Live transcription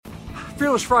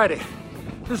Fearless Friday.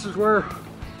 This is where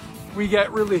we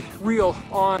get really real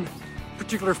on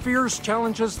particular fears,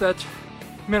 challenges that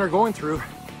men are going through,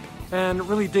 and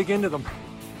really dig into them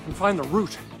and find the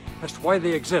root as to why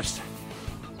they exist.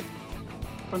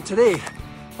 And today,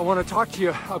 I want to talk to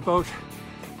you about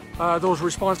those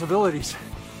responsibilities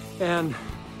and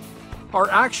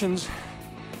our actions,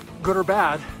 good or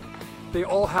bad. They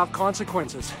all have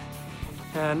consequences,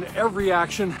 and every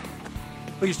action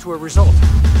leads to a result.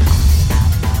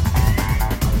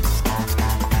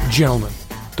 Gentlemen,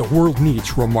 the world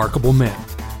needs remarkable men.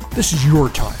 This is your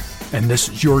time, and this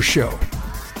is your show.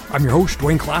 I'm your host,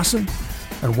 Dwayne Klassen,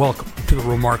 and welcome to the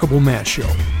Remarkable Man Show.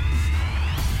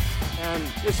 And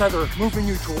it's either moving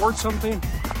you towards something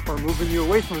or moving you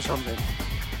away from something,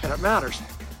 and it matters.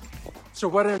 So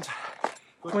what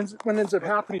ends up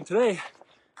happening today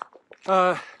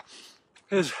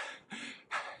is,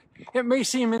 it may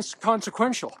seem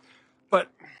inconsequential, but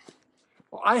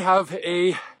I have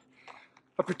a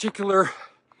particular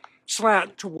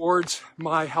slant towards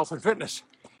my health and fitness.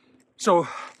 So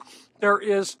there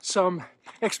is some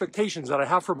expectations that I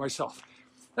have for myself,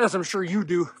 as I'm sure you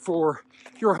do for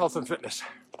your health and fitness.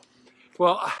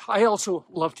 Well, I also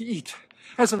love to eat,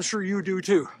 as I'm sure you do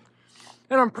too.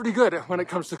 And I'm pretty good when it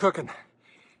comes to cooking.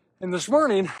 And this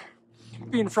morning,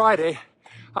 being Friday,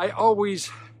 I always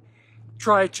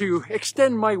try to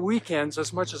extend my weekends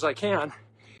as much as I can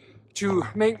to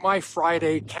make my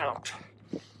Friday count,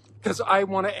 because I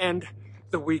want to end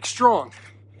the week strong.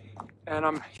 And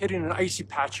I'm hitting an icy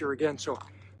patch here again, so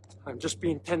I'm just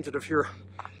being tentative here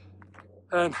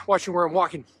and watching where I'm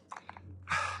walking.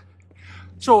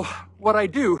 So what I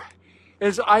do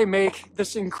is I make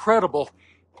this incredible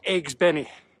eggs Benny.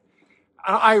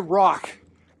 I rock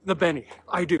the Benny.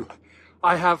 I do.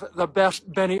 I have the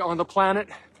best Benny on the planet.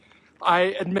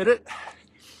 I admit it,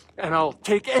 and I'll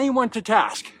take anyone to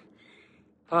task.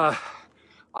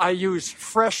 I use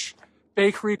fresh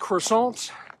bakery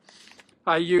croissants.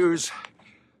 I use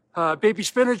baby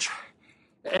spinach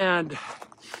and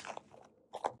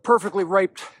perfectly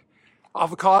ripe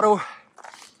avocado.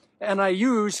 And I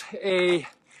use a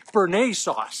Béarnaise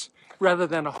sauce rather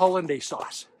than a hollandaise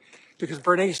sauce, because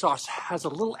Béarnaise sauce has a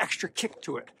little extra kick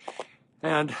to it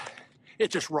and it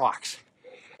just rocks.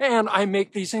 And I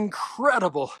make these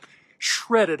incredible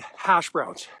shredded hash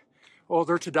browns. Oh,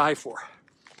 they're to die for.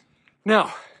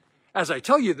 Now, as I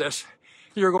tell you this,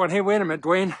 you're going, hey, wait a minute,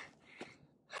 Dwayne.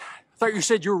 I thought you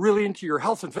said you were really into your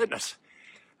health and fitness.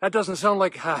 That doesn't sound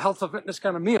like a health and fitness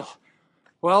kind of meal.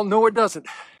 Well, no, it doesn't.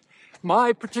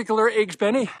 My particular eggs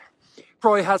Benny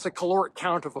probably has a caloric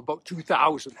count of about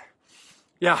 2,000.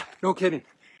 Yeah, no kidding.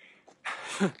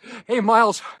 Hey,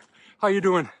 Miles, how you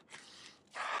doing?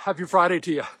 Happy Friday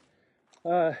to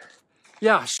you.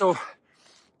 Yeah, so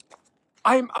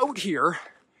I'm out here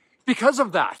because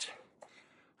of that.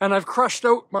 And I've crushed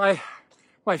out my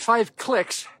 5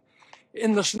 clicks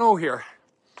in the snow here.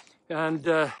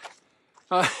 And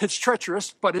it's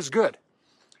treacherous, but it's good.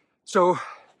 So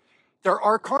there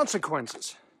are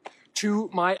consequences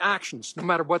to my actions, no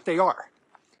matter what they are.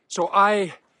 So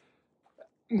I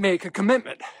make a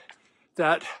commitment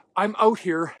that I'm out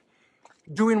here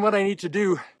doing what I need to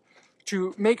do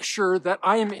to make sure that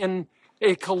I am in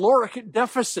a caloric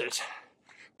deficit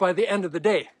by the end of the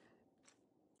day.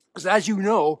 Because as you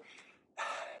know,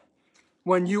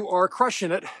 when you are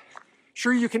crushing it,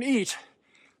 sure you can eat,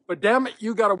 but damn it,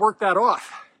 you got to work that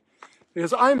off.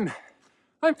 Because I'm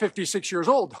 56 years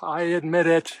old, I admit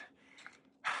it,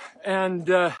 and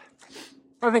I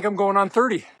think I'm going on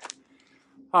 30.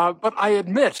 But I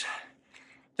admit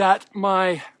that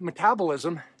my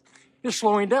metabolism is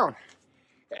slowing down.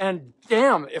 And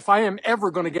damn, if I am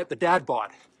ever going to get the dad bod,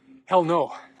 hell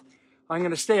no. I'm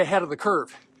going to stay ahead of the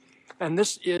curve. And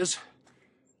this is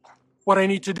what I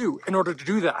need to do in order to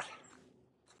do that.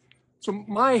 So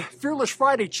my Fearless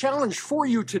Friday challenge for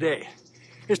you today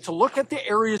is to look at the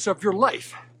areas of your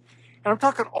life, and I'm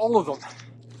talking all of them,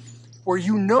 where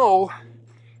you know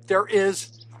there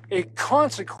is a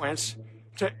consequence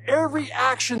to every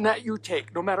action that you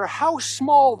take, no matter how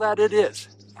small that it is.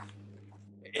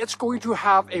 It's going to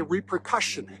have a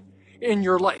repercussion in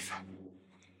your life.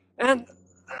 And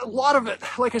a lot of it,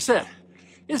 like I said,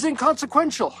 is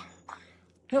inconsequential.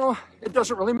 You know, it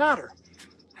doesn't really matter.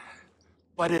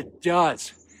 But it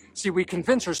does. See, we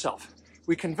convince ourselves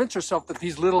that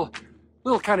these little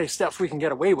kind of steps we can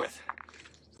get away with.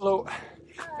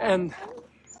 And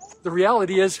the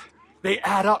reality is, they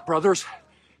add up, brothers.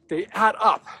 They add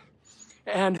up.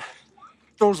 And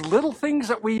those little things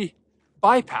that we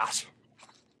bypass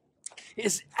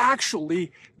is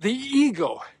actually the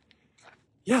ego.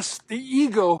 Yes, the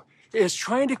ego is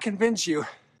trying to convince you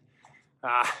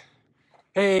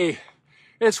Hey,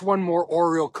 it's one more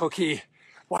Oreo cookie.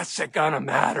 What's it gonna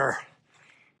matter?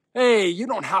 Hey, you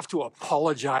don't have to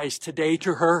apologize today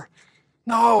to her.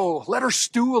 No, let her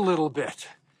stew a little bit.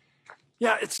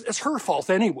 Yeah, it's her fault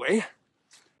anyway.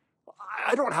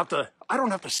 I don't have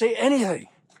to say anything.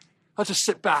 I'll just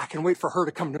sit back and wait for her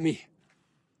to come to me.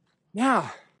 Yeah.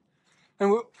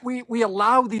 And we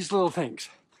allow these little things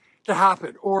to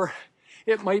happen. Or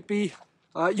it might be,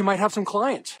 you might have some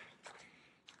clients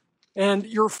and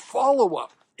your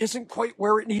follow-up isn't quite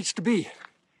where it needs to be.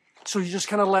 So you just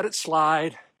kind of let it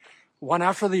slide, one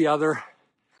after the other.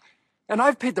 And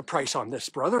I've paid the price on this,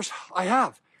 brothers. I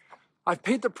have. I've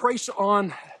paid the price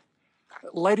on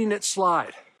letting it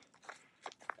slide.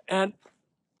 And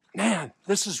man,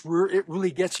 this is where it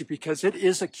really gets you, because it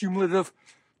is a cumulative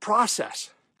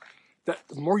process. That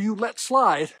the more you let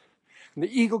slide, and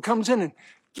the ego comes in and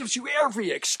gives you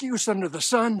every excuse under the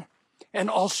sun and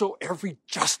also every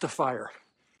justifier.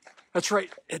 That's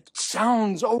right, it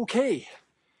sounds okay.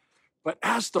 But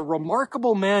as the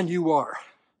remarkable man you are,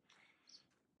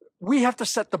 we have to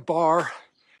set the bar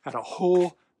at a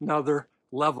whole nother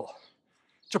level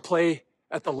to play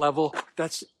at the level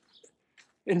that's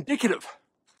indicative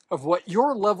of what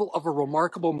your level of a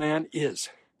remarkable man is.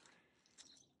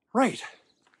 Right.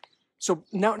 So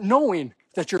now, knowing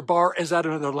that your bar is at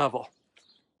another level,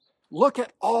 look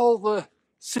at all the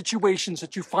situations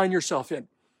that you find yourself in.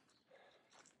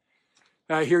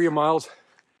 I hear you, Miles.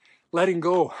 Letting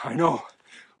go, I know.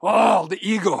 Oh, the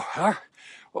ego, huh?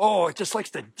 Oh, it just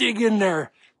likes to dig in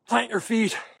there, plant your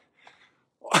feet.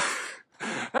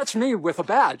 That's me with a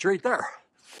badge right there.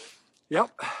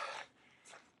 Yep.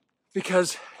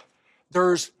 Because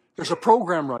there's a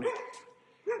program running.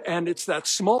 And it's that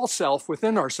small self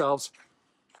within ourselves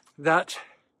that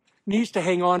needs to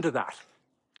hang on to that.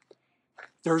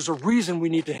 There's a reason we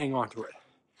need to hang on to it.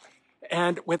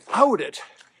 And without it,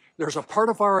 there's a part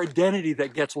of our identity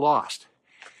that gets lost.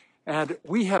 And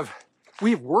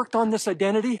we've worked on this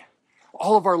identity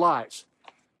all of our lives.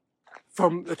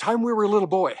 From the time we were a little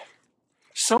boy,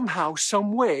 somehow,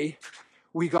 some way,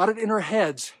 we got it in our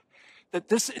heads that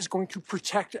this is going to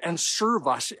protect and serve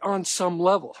us on some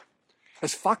level.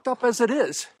 As fucked up as it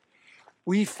is,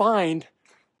 we find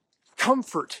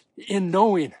comfort in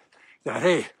knowing that,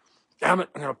 hey, damn it,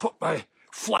 I'm going to put my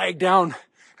flag down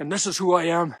and this is who I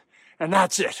am and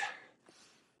that's it.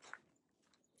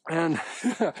 And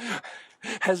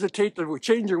hesitate to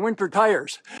change your winter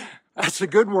tires. That's a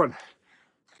good one.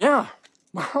 Yeah,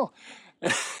 well,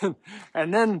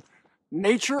 and then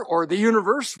nature or the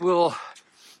universe will,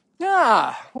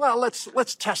 yeah, well,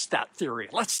 let's test that theory.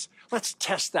 Let's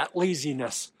test that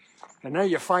laziness. And now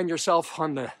you find yourself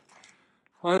on the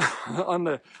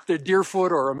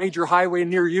Deerfoot or a major highway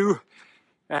near you,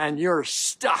 and you're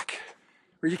stuck,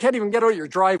 or you can't even get out of your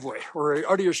driveway or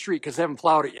out of your street because they haven't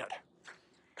plowed it yet.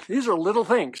 These are little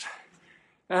things,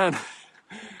 and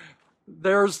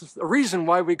there's a reason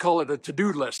why we call it a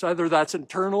to-do list. Either that's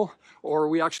internal or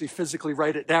we actually physically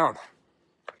write it down.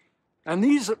 And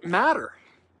these matter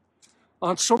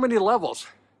on so many levels.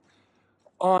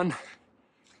 On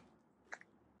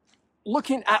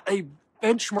looking at a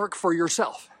benchmark for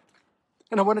yourself.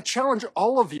 And I want to challenge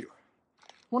all of you.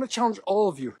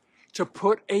 To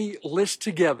put a list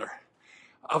together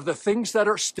of the things that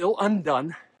are still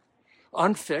undone,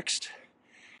 unfixed,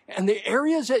 and the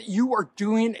areas that you are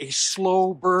doing a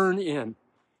slow burn in.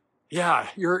 Yeah,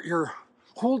 you're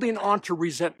holding on to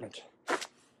resentment.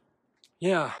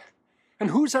 Yeah. And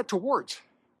who's that towards?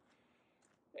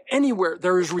 Anywhere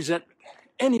there is resentment,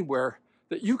 anywhere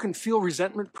that you can feel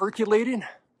resentment percolating,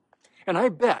 and I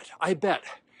bet,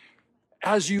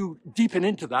 as you deepen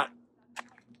into that,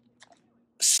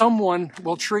 someone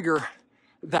will trigger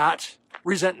that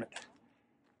resentment.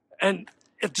 And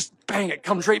it just, bang, it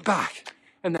comes right back.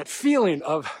 And that feeling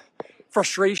of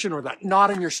frustration or that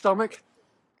knot in your stomach,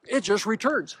 it just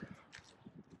returns.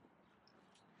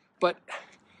 But,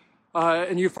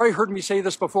 and you've probably heard me say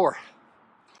this before,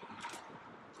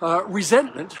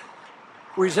 resentment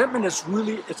is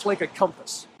really, it's like a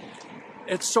compass.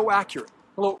 It's so accurate.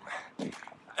 Hello.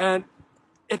 And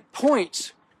it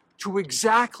points to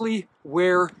exactly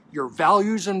where your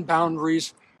values and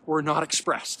boundaries were not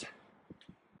expressed.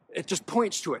 It just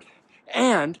points to it.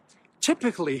 And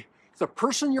typically, the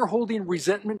person you're holding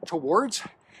resentment towards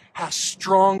has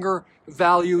stronger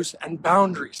values and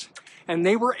boundaries. And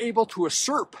they were able to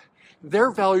usurp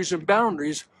their values and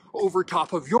boundaries over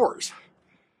top of yours.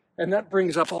 And that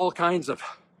brings up all kinds of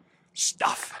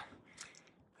stuff.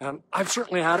 I've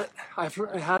certainly had it. I've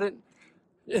certainly had it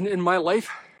in my life,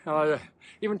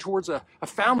 even towards a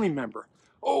family member.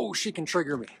 Oh, she can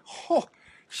trigger me. Oh,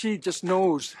 She just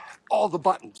knows all the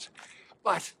buttons,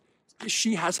 but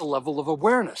she has a level of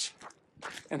awareness.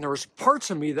 And there was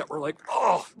parts of me that were like,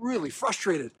 oh, really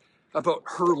frustrated about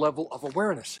her level of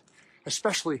awareness,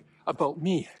 especially about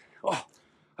me. Oh,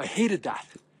 I hated that.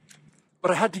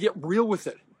 But I had to get real with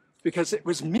it because it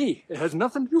was me. It has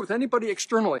nothing to do with anybody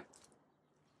externally.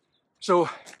 So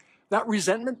that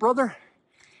resentment, brother,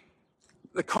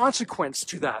 the consequence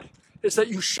to that is that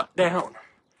you shut down.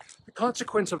 The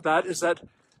consequence of that is that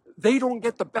they don't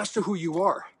get the best of who you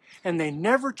are, and they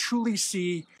never truly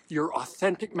see your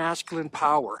authentic masculine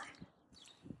power.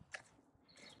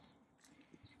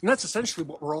 And that's essentially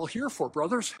what we're all here for,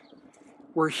 brothers.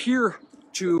 We're here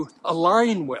to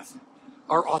align with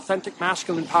our authentic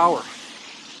masculine power.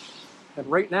 And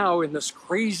right now, in this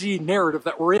crazy narrative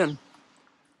that we're in,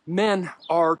 men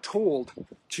are told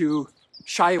to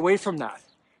shy away from that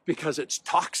because it's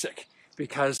toxic,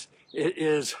 because it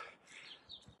is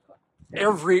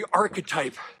every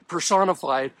archetype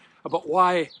personified about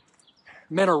why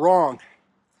men are wrong.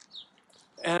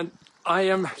 And I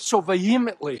am so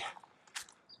vehemently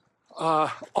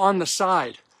on the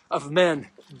side of men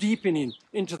deepening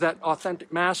into that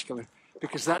authentic masculine,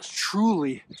 because that's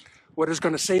truly what is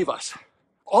going to save us,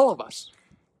 all of us,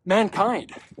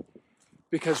 mankind,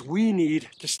 because we need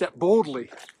to step boldly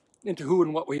into who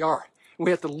and what we are.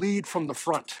 We have to lead from the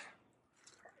front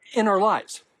in our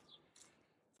lives.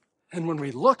 And when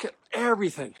we look at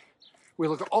everything, we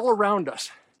look all around us,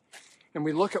 and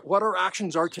we look at what our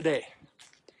actions are today.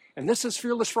 And this is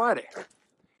Fearless Friday.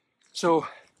 So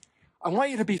I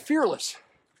want you to be fearless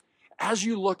as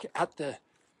you look at the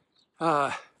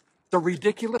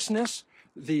ridiculousness,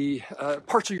 the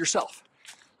parts of yourself.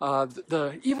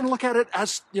 Even look at it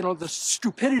as, the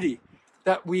stupidity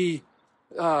that we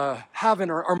have in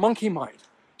our monkey mind.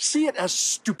 See it as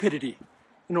stupidity.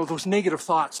 Those negative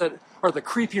thoughts that are the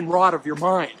creeping rot of your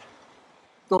mind.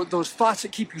 Those thoughts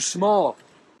that keep you small.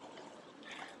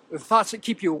 The thoughts that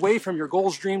keep you away from your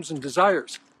goals, dreams, and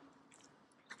desires.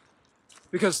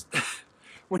 Because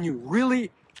when you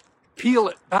really peel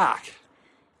it back,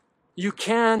 you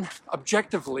can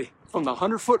objectively, from the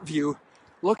 100-foot view,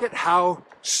 look at how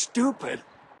stupid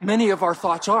many of our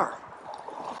thoughts are.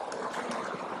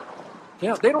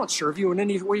 Yeah, they don't serve you in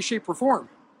any way, shape, or form.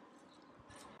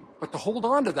 But to hold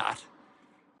on to that,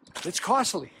 it's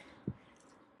costly.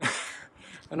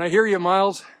 And I hear you,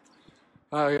 Miles.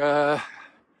 I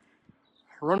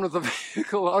run with the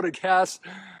vehicle out of gas.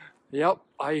 Yep,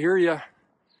 I hear you.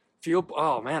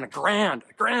 Oh man,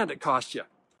 $1,000 it cost you.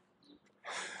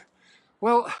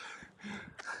 Well,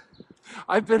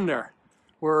 I've been there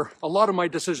where a lot of my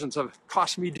decisions have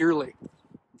cost me dearly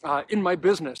in my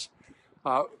business.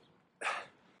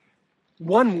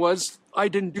 One was I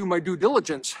didn't do my due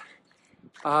diligence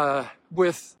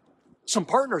with some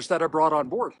partners that I brought on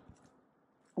board.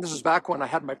 This is back when I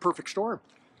had my perfect storm.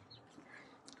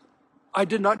 I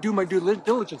did not do my due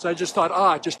diligence. I just thought,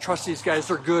 I just trust these guys.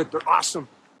 They're good. They're awesome.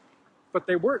 But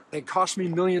they weren't. They cost me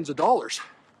millions of dollars.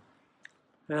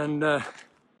 And, I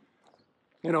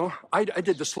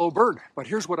did the slow burn. But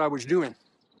here's what I was doing.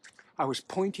 I was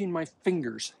pointing my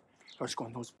fingers. I was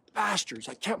going, those bastards.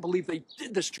 I can't believe they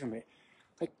did this to me.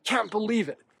 I can't believe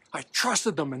it. I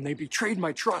trusted them and they betrayed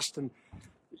my trust and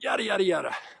yada, yada,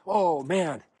 yada. Oh,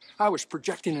 man. I was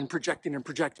projecting and projecting and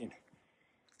projecting.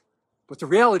 But the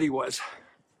reality was,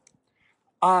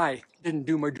 I didn't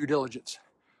do my due diligence.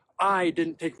 I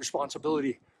didn't take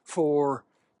responsibility for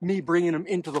me bringing them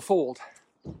into the fold.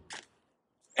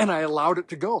 And I allowed it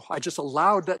to go. I just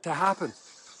allowed that to happen.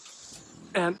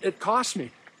 And it cost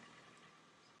me.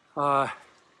 I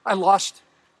lost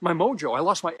my mojo. I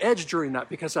lost my edge during that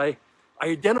because I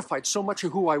identified so much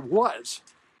of who I was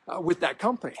with that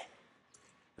company.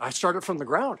 I started from the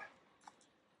ground.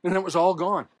 And it was all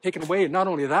gone, taken away. And not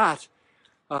only that,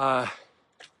 I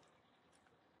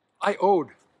owed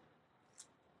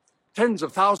tens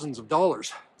of thousands of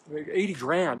dollars,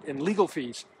 $80,000 in legal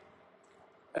fees.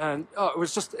 And it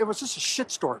was just a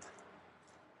shitstorm.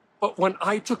 But when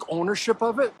I took ownership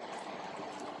of it,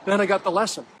 then I got the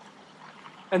lesson.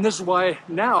 And this is why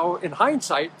now, in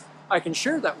hindsight, I can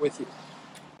share that with you.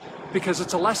 Because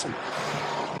it's a lesson.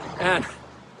 And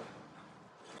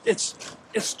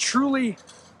it's truly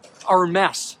our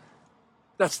mess.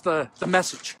 That's the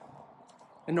message.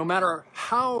 And no matter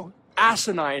how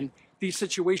asinine these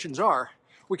situations are,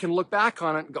 we can look back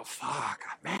on it and go, fuck,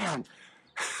 man.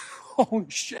 Oh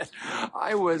shit.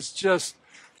 I was just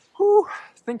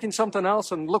thinking something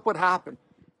else and look what happened.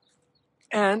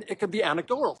 And it could be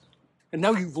anecdotal. And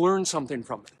now you've learned something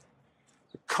from it.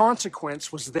 The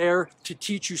consequence was there to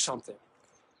teach you something.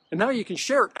 And now you can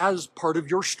share it as part of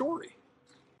your story.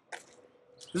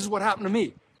 This is what happened to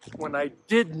me when I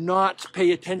did not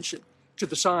pay attention to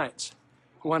the signs.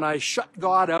 When I shut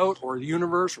God out, or the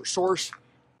universe or source,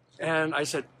 and I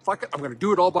said, fuck it, I'm going to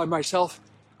do it all by myself.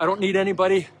 I don't need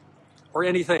anybody or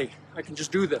anything. I can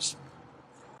just do this.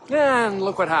 And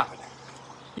look what happened.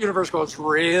 The universe goes,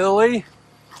 really?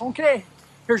 Okay,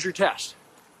 here's your test.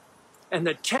 And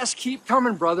the tests keep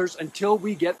coming, brothers, until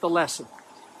we get the lesson.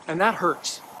 And that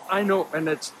hurts. I know, and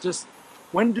it's just,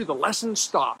 when do the lessons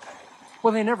stop?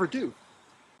 Well, they never do.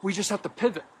 We just have to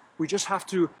pivot. We just have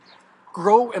to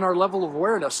grow in our level of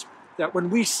awareness that when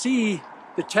we see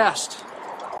the test,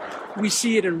 we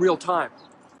see it in real time.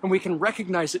 And we can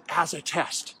recognize it as a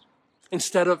test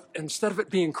instead of it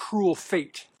being cruel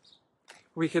fate.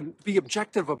 We can be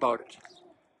objective about it.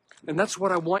 And that's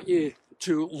what I want you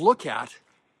to look at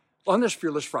on this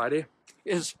Fearless Friday,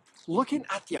 is looking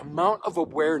at the amount of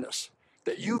awareness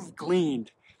that you've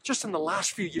gleaned just in the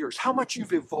last few years, how much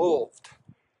you've evolved.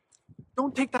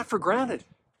 Don't take that for granted.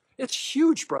 It's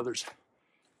huge, brothers.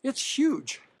 It's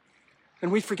huge.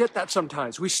 And we forget that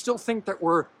sometimes. We still think that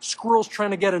we're squirrels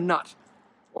trying to get a nut,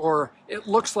 or it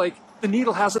looks like the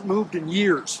needle hasn't moved in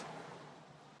years.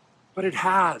 But it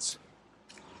has.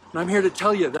 And I'm here to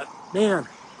tell you that, man,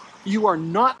 you are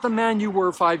not the man you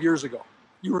were 5 years ago.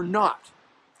 You are not.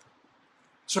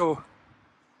 So,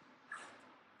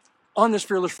 on this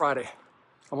Fearless Friday,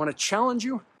 I want to challenge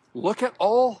you, look at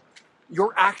all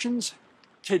your actions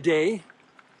today,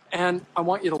 and I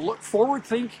want you to look forward,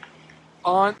 think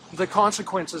on the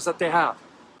consequences that they have.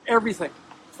 Everything,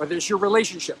 whether it's your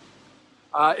relationship.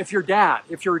 If you're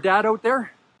a dad out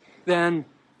there, then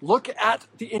look at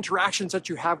the interactions that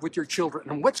you have with your children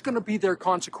and what's going to be their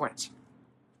consequence.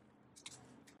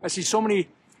 I see so many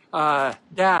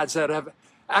dads that have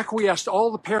acquiesced all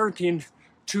the parenting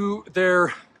to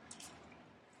their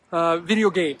video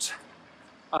games,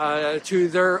 to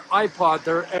their iPod,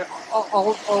 their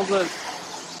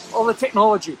all the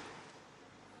technology,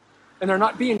 and they're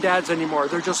not being dads anymore.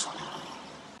 They're just,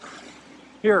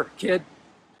 here, kid,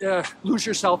 lose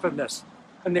yourself in this,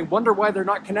 and they wonder why they're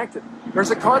not connected. There's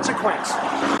a consequence.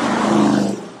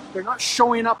 They're not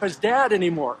showing up as dad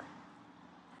anymore.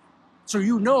 So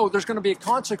you know there's going to be a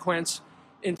consequence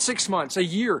in 6 months, a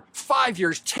year, 5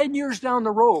 years, 10 years down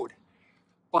the road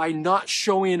by not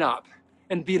showing up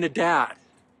and being a dad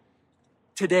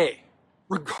today,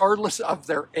 regardless of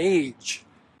their age.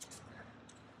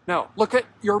 Now, look at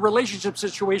your relationship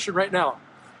situation right now.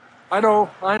 I know.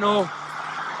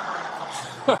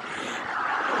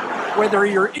 Whether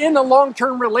you're in a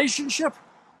long-term relationship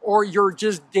or you're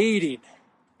just dating,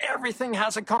 everything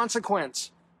has a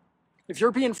consequence. If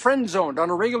you're being friend-zoned on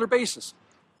a regular basis,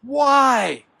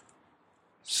 why?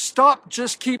 Stop,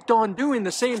 just keep on doing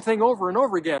the same thing over and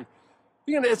over again.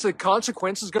 It's a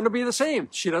consequence is going to be the same.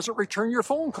 She doesn't return your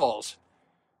phone calls.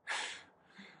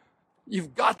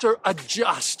 You've got to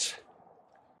adjust.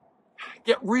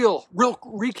 Get real,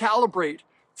 recalibrate.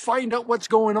 Find out what's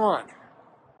going on.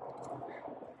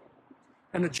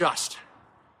 And adjust.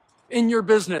 In your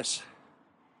business.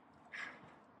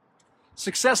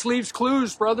 Success leaves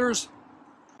clues, brothers.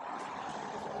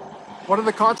 What are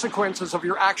the consequences of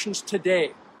your actions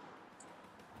today?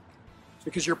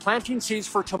 Because you're planting seeds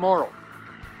for tomorrow.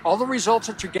 All the results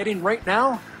that you're getting right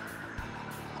now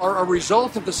are a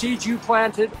result of the seeds you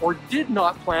planted or did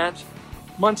not plant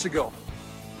months ago.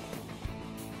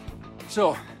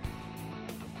 So,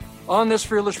 on this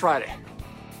Fearless Friday,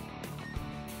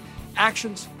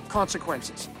 actions,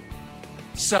 consequences,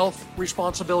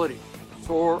 self-responsibility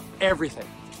for everything.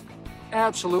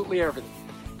 Absolutely everything.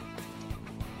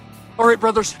 All right,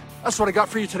 brothers, that's what I got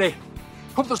for you today.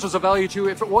 Hope this was of value to you.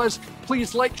 If it was,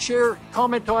 please like, share,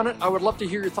 comment on it. I would love to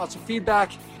hear your thoughts and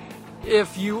feedback.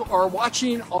 If you are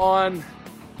watching on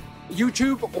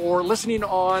YouTube or listening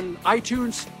on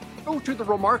iTunes, go to the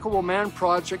Remarkable Man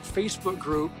Project Facebook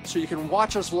group so you can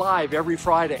watch us live every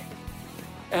Friday.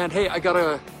 And hey, I got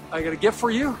a gift for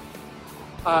you.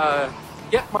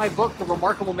 Get my book, The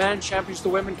Remarkable Man, Champions to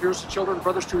Women, Heroes to Children,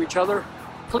 Brothers to Each Other.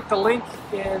 Click the link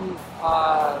in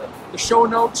the show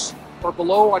notes or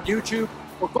below on YouTube,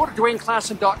 or go to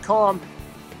DwayneKlasson.com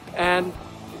and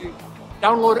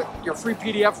download it, your free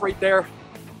PDF right there.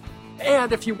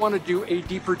 And if you want to do a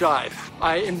deeper dive,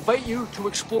 I invite you to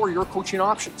explore your coaching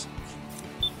options.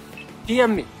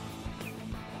 DM me.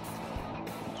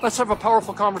 Let's have a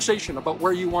powerful conversation about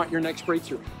where you want your next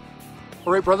breakthrough.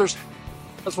 All right, brothers,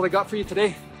 that's what I got for you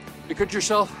today. Be good to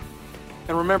yourself.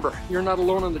 And remember, you're not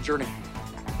alone on the journey.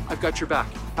 I've got your back.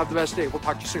 Have the best day. We'll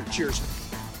talk to you soon. Cheers.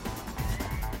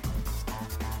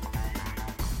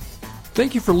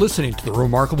 Thank you for listening to The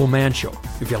Remarkable Man Show.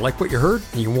 If you like what you heard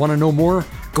and you want to know more,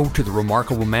 go to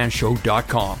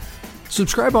theremarkablemanshow.com.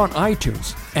 Subscribe on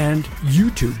iTunes and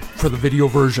YouTube for the video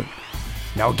version.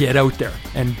 Now get out there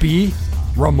and be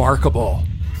remarkable.